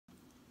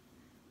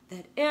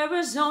that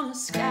Arizona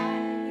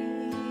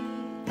sky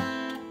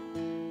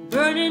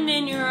burning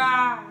in your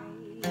eyes.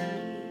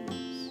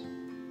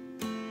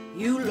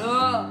 You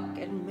look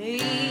at me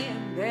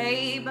and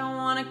babe, I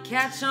wanna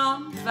catch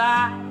on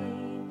fire.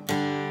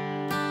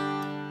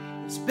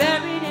 It's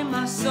buried in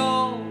my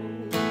soul,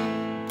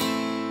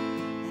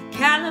 the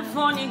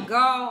California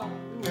gold.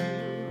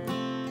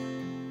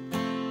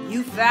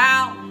 You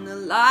found the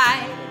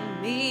light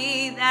in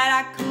me that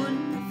I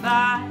couldn't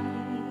find.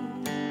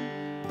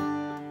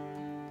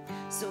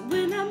 So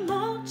when I'm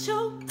all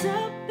choked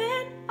up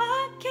and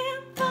I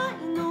can't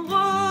find the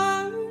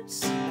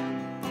words,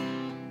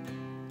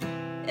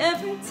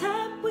 every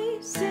time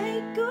we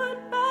say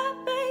goodbye,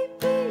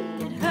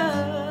 baby, it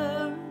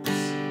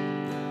hurts.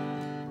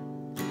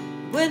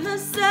 When the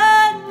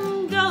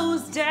sun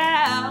goes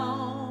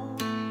down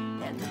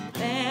and the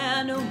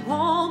band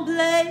won't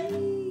play,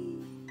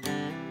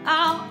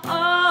 I'll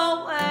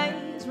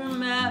always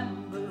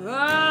remember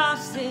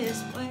us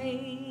this way.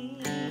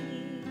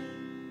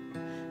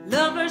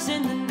 Lovers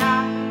in the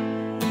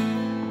night,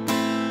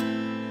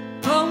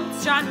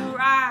 poets trying to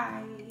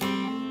write.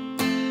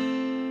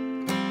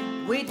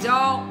 We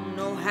don't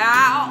know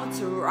how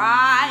to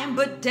rhyme,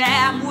 but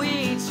damn,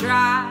 we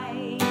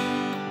try.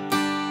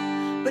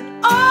 But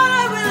all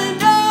I really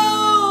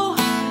know,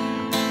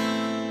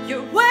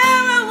 you're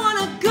where I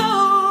wanna go.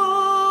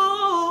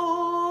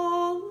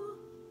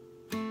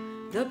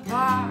 The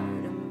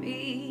part of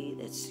me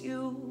that's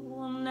you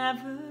will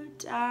never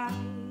die.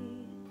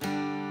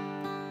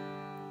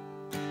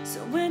 So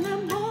when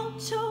I'm all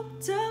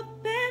choked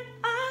up and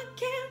I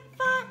can't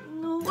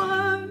find the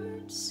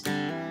words,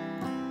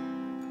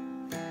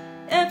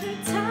 every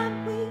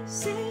time we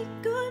say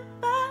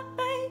goodbye,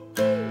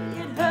 baby,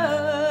 it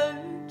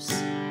hurts.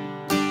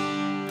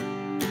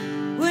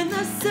 When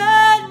the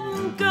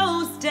sun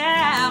goes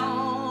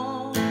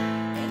down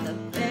and the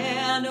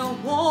band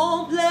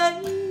won't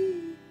play,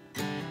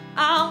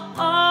 I'll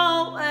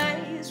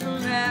always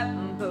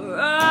remember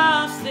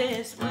us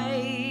this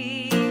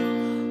way.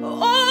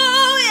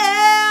 Oh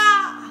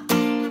yeah,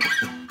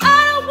 I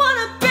don't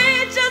wanna be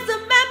just a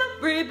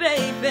memory,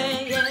 baby,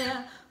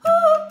 yeah.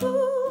 Ooh,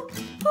 ooh,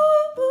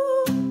 ooh,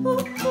 ooh,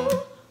 ooh,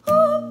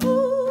 ooh, ooh.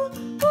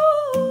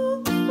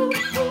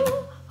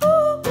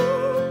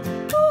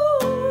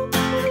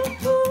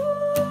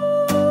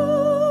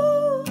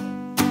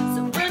 So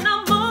when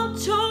I'm all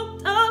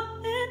choked up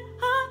and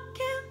I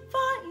can't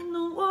find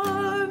the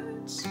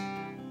words,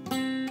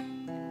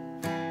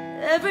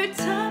 every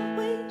time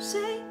we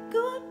say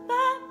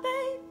goodbye,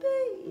 baby,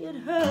 it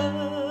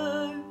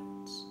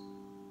hurts.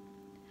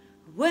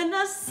 When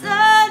the sun